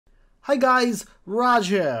Hi guys, Raj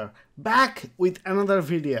here, back with another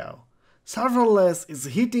video. Serverless is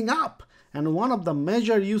heating up, and one of the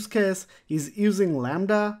major use cases is using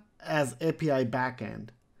Lambda as API backend.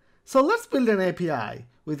 So let's build an API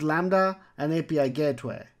with Lambda and API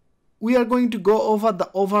Gateway. We are going to go over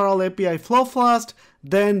the overall API flow first,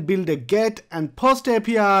 then build a GET and POST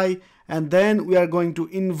API, and then we are going to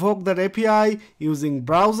invoke that API using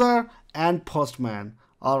browser and Postman.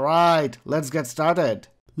 Alright, let's get started.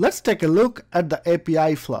 Let's take a look at the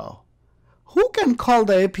API flow. Who can call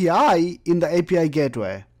the API in the API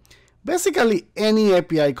Gateway? Basically any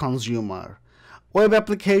API consumer. Web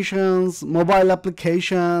applications, mobile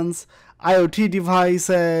applications, IoT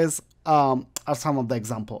devices are some of the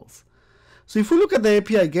examples. So if we look at the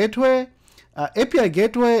API Gateway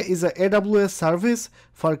is an AWS service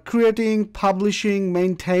for creating, publishing,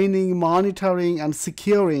 maintaining, monitoring, and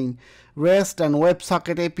securing REST and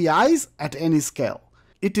WebSocket APIs at any scale.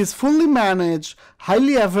 It is fully managed,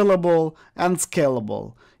 highly available, and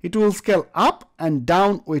scalable. It will scale up and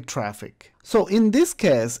down with traffic. So in this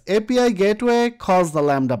case, API Gateway calls the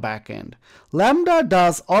Lambda backend. Lambda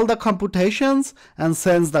does all the computations and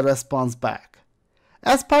sends the response back.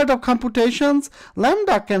 As part of computations,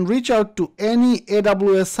 Lambda can reach out to any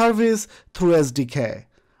AWS service through SDK.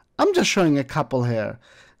 I'm just showing a couple here.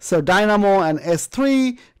 So Dynamo and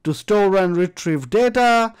S3 to store and retrieve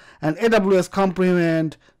data, and AWS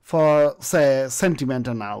Complement for, say, sentiment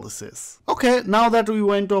analysis. Okay, now that we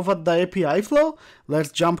went over the API flow,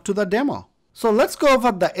 let's jump to the demo. So let's go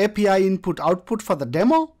over the API input-output for the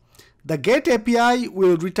demo. The GET API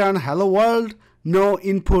will return hello world, no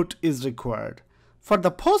input is required. For the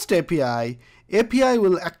POST API, API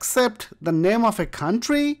will accept the name of a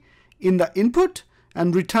country in the input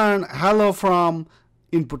and return hello from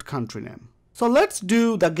input country name. So let's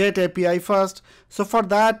do the GET API first. So for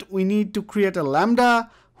that, we need to create a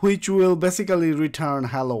Lambda, which will basically return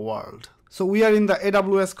hello world. So we are in the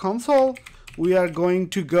AWS console. We are going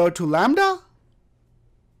to go to Lambda.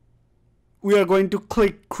 We are going to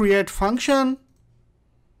click create function.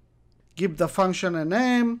 Give the function a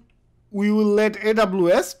name. We will let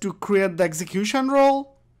AWS to create the execution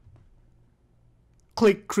role.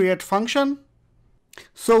 Click create function.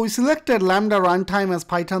 So we selected Lambda runtime as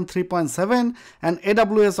Python 3.7, and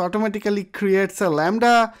AWS automatically creates a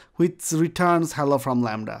Lambda which returns hello from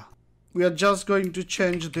Lambda. We are just going to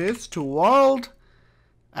change this to world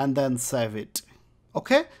and then save it.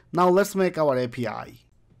 Okay, now let's make our API.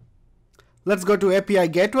 Let's go to API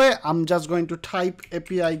Gateway. I'm just going to type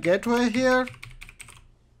API Gateway here.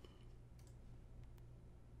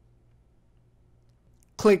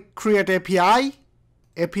 Click create API,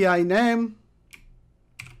 API name.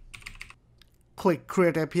 Click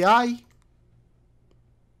create API.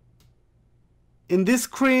 In this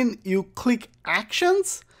screen, you click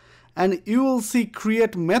actions and you will see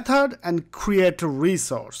create method and create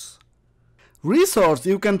resource. Resource,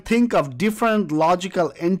 you can think of different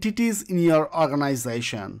logical entities in your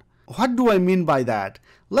organization. What do I mean by that?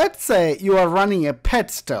 Let's say you are running a pet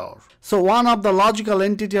store. So one of the logical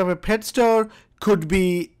entity of a pet store could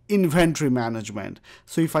be inventory management.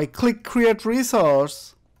 So if I click create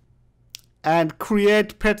resource and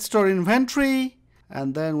create pet store inventory,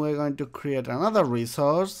 and then we're going to create another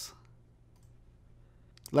resource.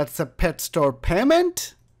 Let's say pet store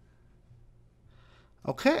payment.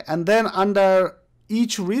 Okay, and then under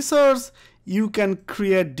each resource, you can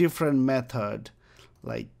create different method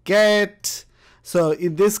like get. So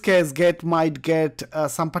in this case, get might get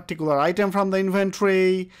some particular item from the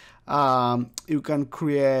inventory. You can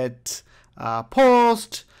create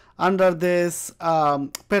post under this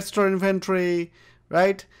pet store inventory,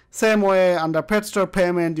 right? Same way under pet store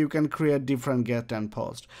payment, you can create different get and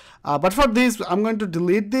post. But for this, I'm going to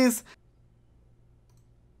delete this.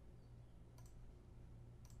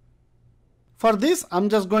 For this, I'm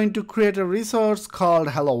just going to create a resource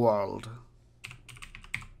called hello world.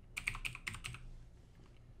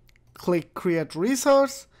 Click create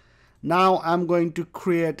resource. Now I'm going to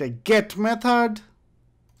create a get method.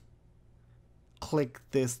 Click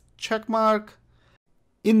this check mark.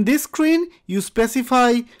 In this screen, you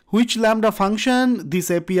specify which Lambda function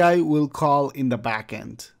this API will call in the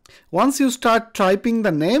backend. Once you start typing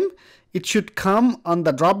the name, it should come on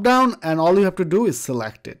the drop-down and all you have to do is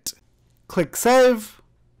select it. Click save.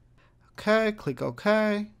 Okay, click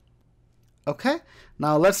OK. Okay,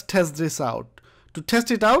 now let's test this out. To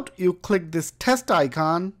test it out, you click this test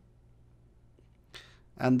icon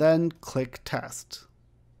and then click test.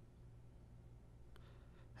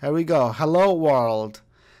 Here we go, hello world.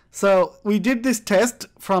 So we did this test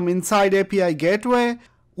from inside API Gateway.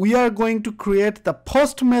 we are going to create the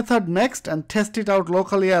post method next and test it out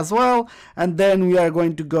locally as well. And then we are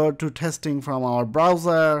going to go to testing from our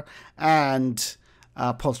browser and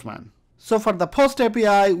Postman. So for the post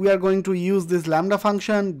API, we are going to use this Lambda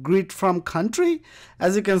function, greet from country.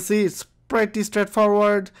 As you can see, it's pretty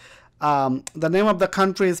straightforward. The name of the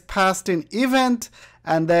country is passed in event,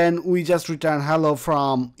 and then we just return hello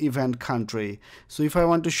from event country. So if I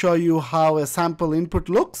want to show you how a sample input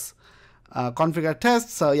looks, configure test.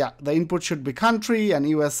 So yeah, the input should be country and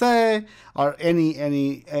USA or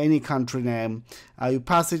any country name. You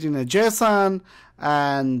pass it in a JSON,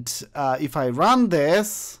 and if I run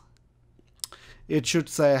this, it should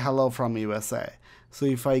say hello from USA. So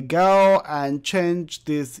if I go and change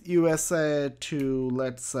this USA to,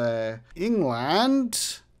 let's say,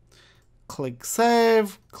 England, click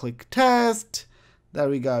save, click test, there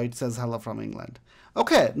we go, it says hello from England.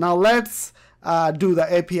 Okay, now let's do the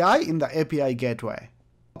API in the API Gateway.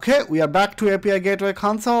 Okay, we are back to API Gateway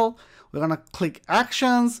console. We're gonna click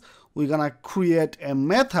actions, we're gonna create a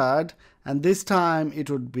method, and this time it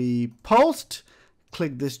would be post.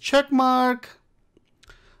 Click this check mark.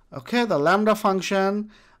 Okay, the Lambda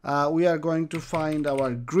function, we are going to find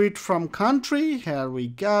our greet from country. Here we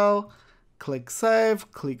go. Click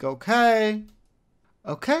save, click OK.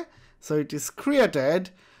 Okay, so it is created.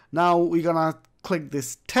 Now we're gonna click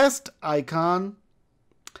this test icon,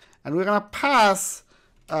 and we're gonna pass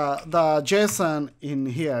the JSON in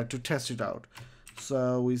here to test it out.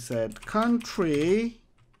 So we said country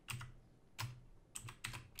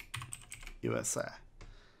USA.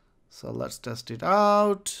 So let's test it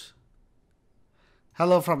out.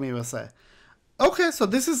 Hello from USA. Okay, so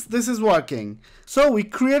this is working. So we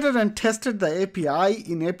created and tested the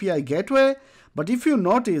API in API Gateway, but if you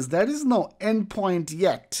notice, there is no endpoint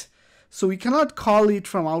yet. So we cannot call it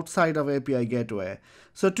from outside of API Gateway.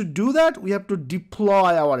 So to do that, we have to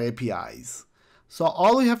deploy our APIs. So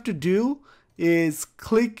all we have to do is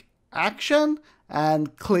click action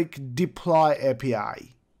and click deploy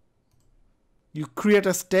API. You create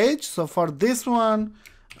a stage. So for this one,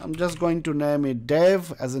 I'm just going to name it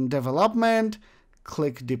dev, as in development.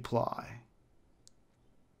 Click deploy.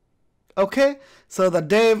 Okay, so the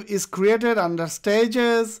dev is created under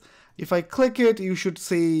stages. If I click it, you should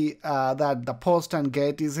see that the post and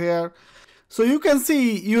get is here. So you can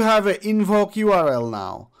see you have an invoke URL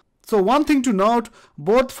now. So one thing to note,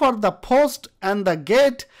 both for the post and the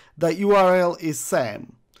get, the URL is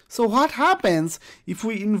same. So what happens if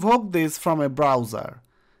we invoke this from a browser?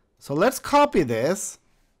 So let's copy this,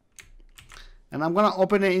 and I'm gonna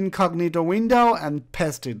open an incognito window and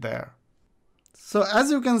paste it there. So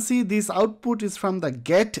as you can see, this output is from the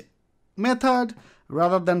get method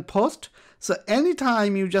rather than post. So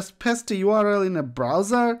anytime you just paste a URL in a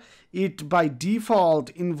browser, it by default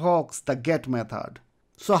invokes the get method.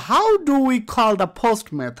 So how do we call the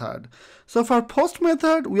post method? So for post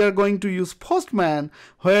method, we are going to use Postman,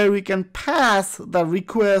 where we can pass the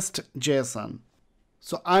request JSON.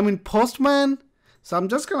 So I'm in Postman, so I'm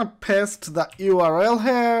just gonna paste the URL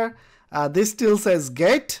here. This still says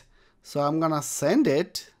get, so I'm gonna send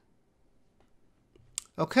it.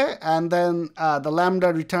 Okay, and then the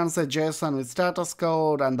Lambda returns a JSON with status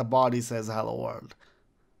code, and the body says hello world.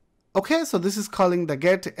 Okay, so this is calling the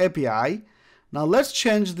get API. Now let's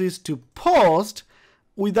change this to post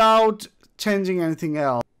without changing anything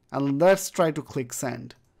else, and let's try to click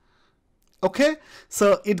send. Okay,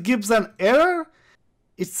 so it gives an error.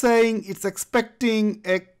 It's saying it's expecting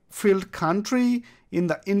a field country in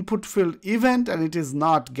the input field event, and it is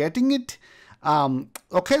not getting it.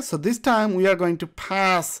 Okay, so this time we are going to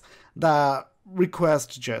pass the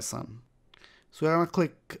request JSON. So we're going to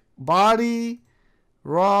click body,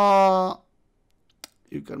 raw.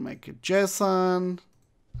 You can make it JSON,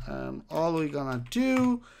 and all we're gonna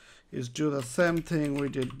do is do the same thing we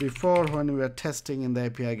did before when we were testing in the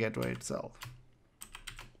API Gateway itself.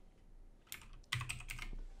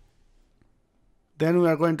 Then we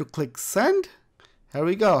are going to click send. Here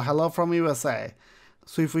we go, hello from USA.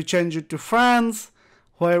 So if we change it to France,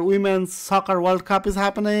 where Women's Soccer World Cup is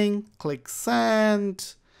happening, click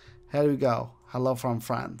send. Here we go, hello from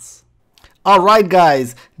France. Alright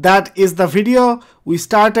guys, that is the video. We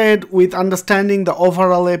started with understanding the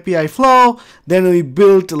overall API flow, then we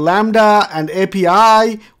built Lambda and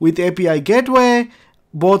API with API Gateway,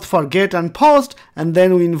 both for get and post, and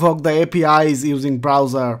then we invoked the APIs using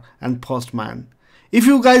browser and Postman. If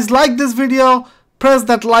you guys like this video, press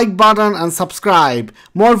that like button and subscribe.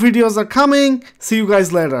 More videos are coming. See you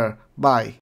guys later. Bye.